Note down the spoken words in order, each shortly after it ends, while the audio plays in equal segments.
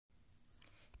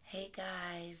Hey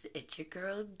guys, it's your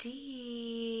girl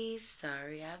D.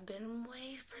 Sorry I've been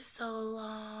away for so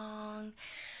long.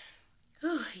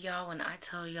 Whew, y'all, when I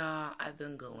tell y'all I've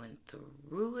been going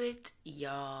through it,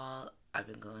 y'all, I've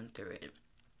been going through it.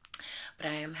 But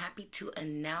I am happy to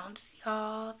announce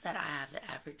y'all that I have the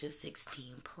average of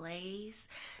 16 plays.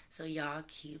 So y'all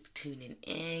keep tuning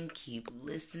in, keep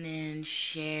listening,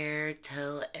 share,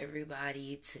 tell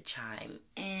everybody to chime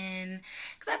in.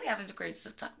 Because I be having some great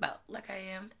stuff to talk about, like I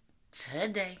am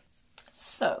today.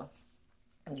 So,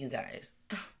 you guys,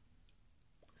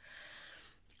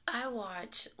 I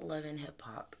watch Love and Hip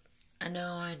Hop. I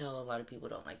know a lot of people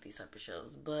don't like these type of shows,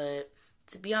 but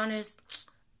to be honest,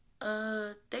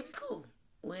 they be cool.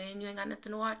 When you ain't got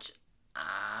nothing to watch,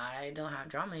 I don't have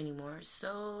drama anymore,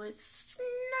 so it's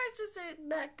nice to sit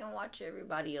back and watch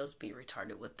everybody else be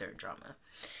retarded with their drama.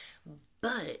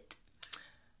 But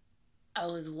I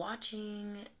was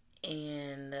watching,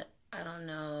 and I don't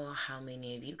know how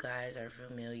many of you guys are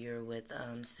familiar with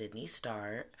Sydney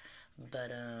Starr,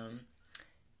 but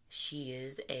she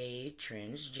is a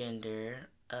transgender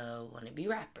wannabe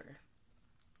rapper,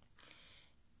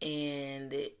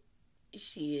 and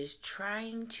she is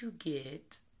trying to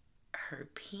get her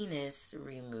penis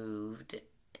removed,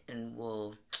 and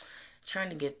trying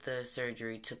to get the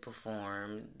surgery to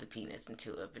perform the penis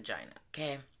into a vagina.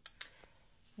 Okay,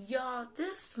 y'all,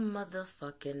 this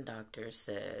motherfucking doctor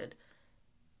said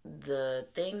the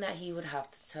thing that he would have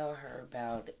to tell her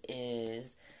about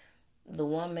is the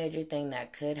one major thing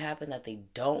that could happen that they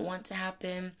don't want to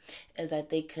happen is that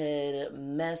they could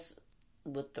mess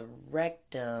with the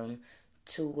rectum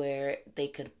to where they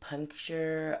could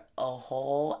puncture a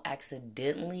hole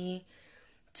accidentally,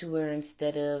 to where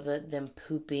instead of them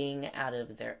pooping out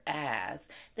of their ass,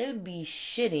 they would be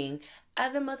shitting out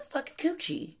of the motherfucking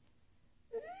coochie.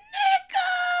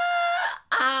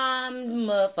 Nigga, I'm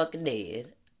motherfucking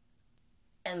dead.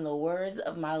 In the words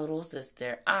of my little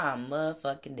sister, I'm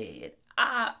motherfucking dead.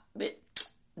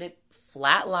 The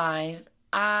flat line,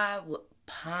 I would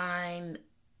pine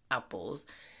apples.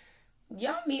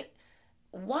 Y'all mean,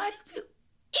 why do you,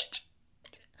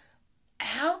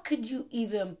 how could you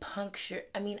even puncture?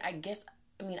 I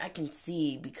can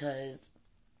see because,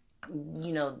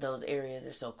 those areas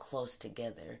are so close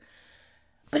together.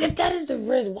 But if that is the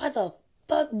risk, why the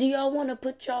fuck do y'all want to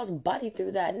put y'all's body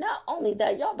through that? Not only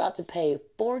that, y'all about to pay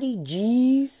 40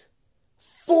 G's.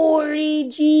 40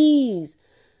 G's.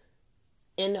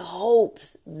 In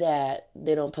hopes that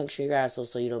they don't puncture your asshole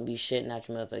so you don't be shitting out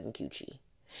your motherfucking coochie.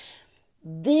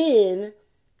 Then,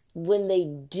 when they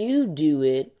do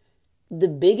it, the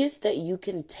biggest that you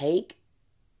can take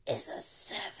is a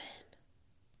 7.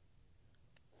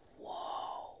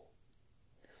 Whoa.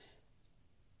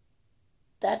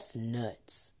 That's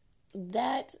nuts.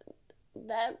 That's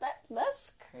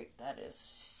crazy. That is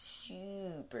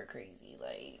super crazy.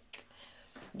 Like,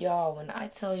 y'all, when I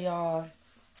tell y'all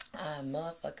I'm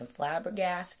motherfucking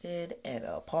flabbergasted and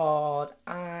appalled,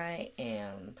 I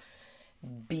am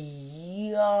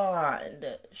beyond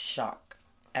shock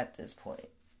at this point.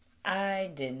 I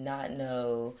did not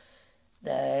know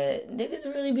that niggas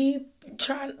really be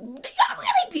y'all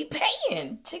really be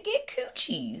paying to get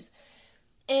coochies.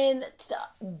 And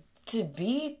to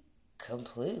be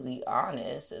completely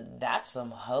honest, that's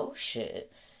some hoe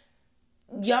shit.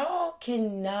 Y'all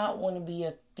cannot want to be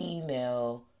a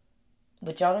female,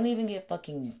 but y'all don't even get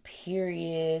fucking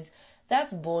periods.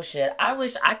 That's bullshit. I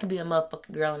wish I could be a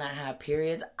motherfucking girl and not have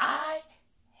periods. I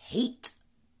hate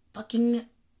fucking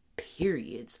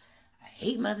periods. I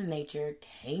hate Mother Nature.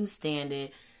 Can't stand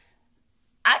it.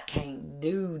 I can't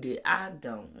do it. I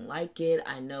don't like it.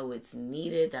 I know it's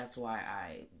needed. That's why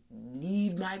I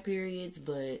need my periods.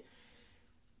 But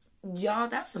y'all,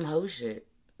 that's some hoe shit.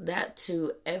 That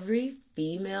to every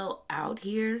female out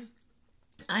here,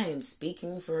 I am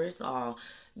speaking for us all.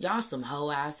 Y'all some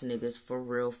hoe ass niggas for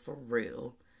real, for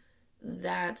real.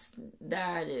 That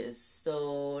is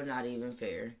so not even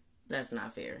fair. That's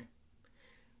not fair.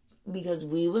 Because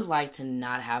we would like to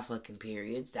not have fucking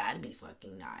periods. That'd be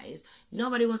fucking nice.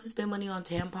 Nobody wants to spend money on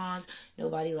tampons.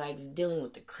 Nobody likes dealing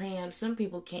with the cramps. Some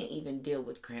people can't even deal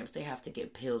with cramps. They have to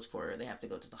get pills for it. They have to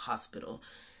go to the hospital.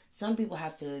 Some people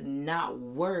have to not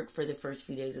work for the first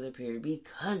few days of the period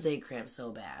because they cramp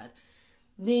so bad.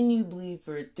 Then you bleed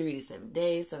for 3 to 7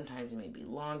 days. Sometimes it may be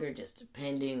longer, just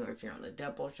depending, or if you're on the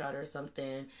double shot or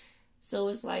something. So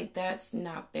it's like, that's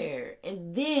not fair.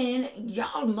 And then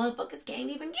y'all motherfuckers can't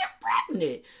even get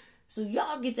pregnant. So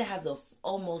y'all get to have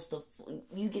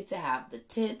you get to have the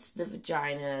tits, the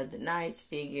vagina, the nice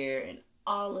figure, and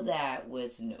all of that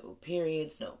with no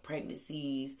periods, no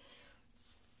pregnancies.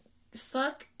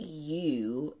 Fuck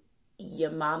you.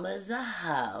 Your mama's a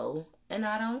hoe, and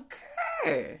I don't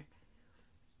care.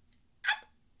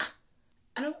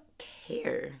 I don't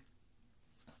care.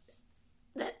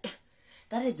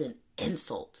 That is an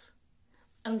insult.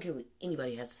 I don't care what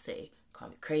anybody has to say. Call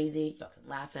me crazy. Y'all can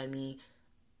laugh at me.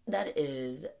 That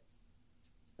is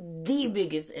the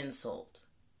biggest insult.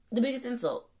 The biggest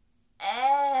insult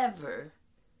ever.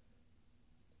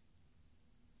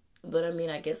 But I mean,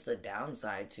 I guess the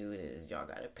downside to it is y'all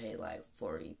gotta pay like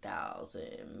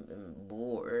 $40,000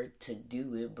 more to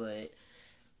do it, but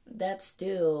that's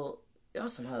still, y'all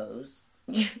some hoes.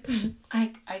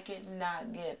 I could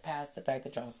not get past the fact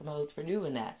that y'all some hoes for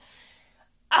doing that.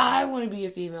 I want to be a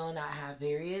female and not have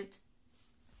periods.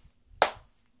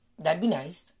 That'd be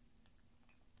nice.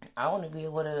 I want to be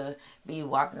able to be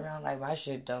walking around like my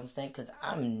shit don't stink because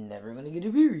I'm never going to get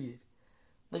a period.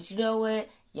 But you know what?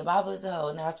 Your baba's a hoe,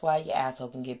 and that's why your asshole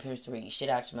can get pierced to where you shit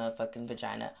out your motherfucking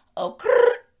vagina. Okay.